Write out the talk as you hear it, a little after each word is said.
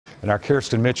And our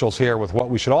Kirsten Mitchell's here with what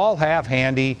we should all have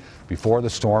handy before the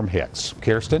storm hits.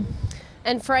 Kirsten?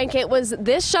 And Frank, it was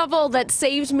this shovel that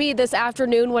saved me this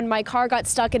afternoon when my car got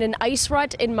stuck in an ice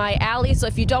rut in my alley. So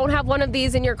if you don't have one of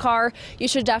these in your car, you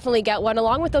should definitely get one,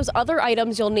 along with those other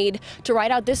items you'll need to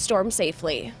ride out this storm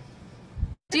safely.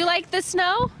 Do you like the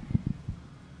snow?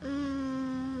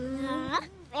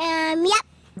 Yep.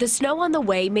 The snow on the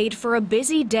way made for a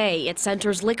busy day at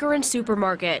Center's Liquor and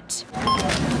Supermarket.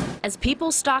 As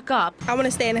people stock up, I want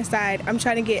to stay inside. I'm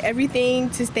trying to get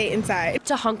everything to stay inside.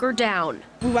 To hunker down.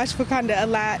 We watch Wakanda a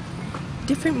lot.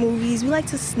 Different movies. We like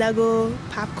to snuggle,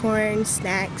 popcorn,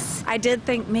 snacks. I did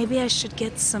think maybe I should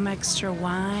get some extra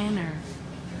wine or,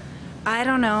 I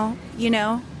don't know,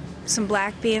 some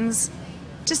black beans.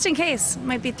 Just in case, it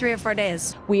might be 3 or 4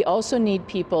 days. We also need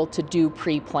people to do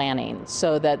pre-planning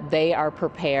so that they are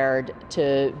prepared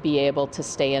to be able to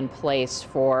stay in place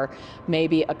for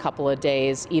maybe a couple of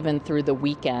days, even through the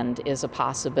weekend is a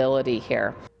possibility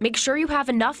here. Make sure you have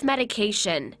enough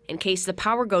medication. In case the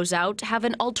power goes out, have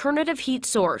an alternative heat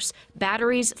source,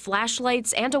 batteries,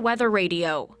 flashlights, and a weather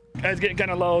radio. I was getting kind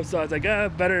of low, so I was like,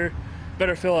 better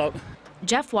fill up.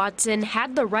 Jeff Watson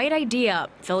had the right idea,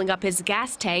 filling up his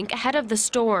gas tank ahead of the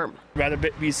storm. Rather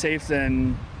be safe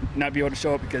than not be able to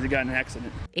show up because he got in an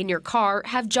accident. In your car,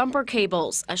 have jumper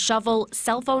cables, a shovel,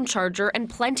 cell phone charger, and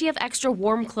plenty of extra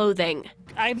warm clothing.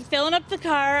 I'm filling up the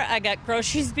car. I got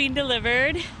groceries being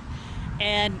delivered,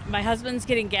 and my husband's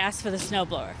getting gas for the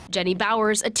snowblower. Jenny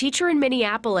Bowers, a teacher in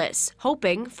Minneapolis,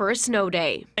 hoping for a snow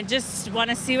day. I just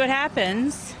want to see what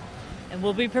happens, and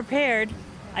we'll be prepared.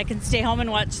 I can stay home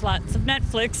and watch lots of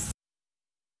Netflix.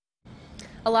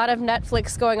 A lot of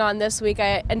Netflix going on this week,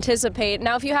 I anticipate.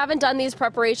 Now, if you haven't done these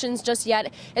preparations just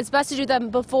yet, it's best to do them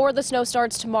before the snow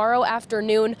starts tomorrow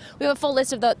afternoon. We have a full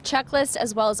list of the checklist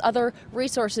as well as other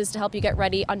resources to help you get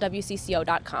ready on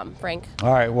WCCO.com. Frank?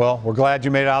 All right, well, we're glad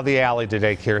you made it out of the alley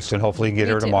today, Kirsten. Hopefully you can get Me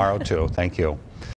here too. tomorrow, too. Thank you.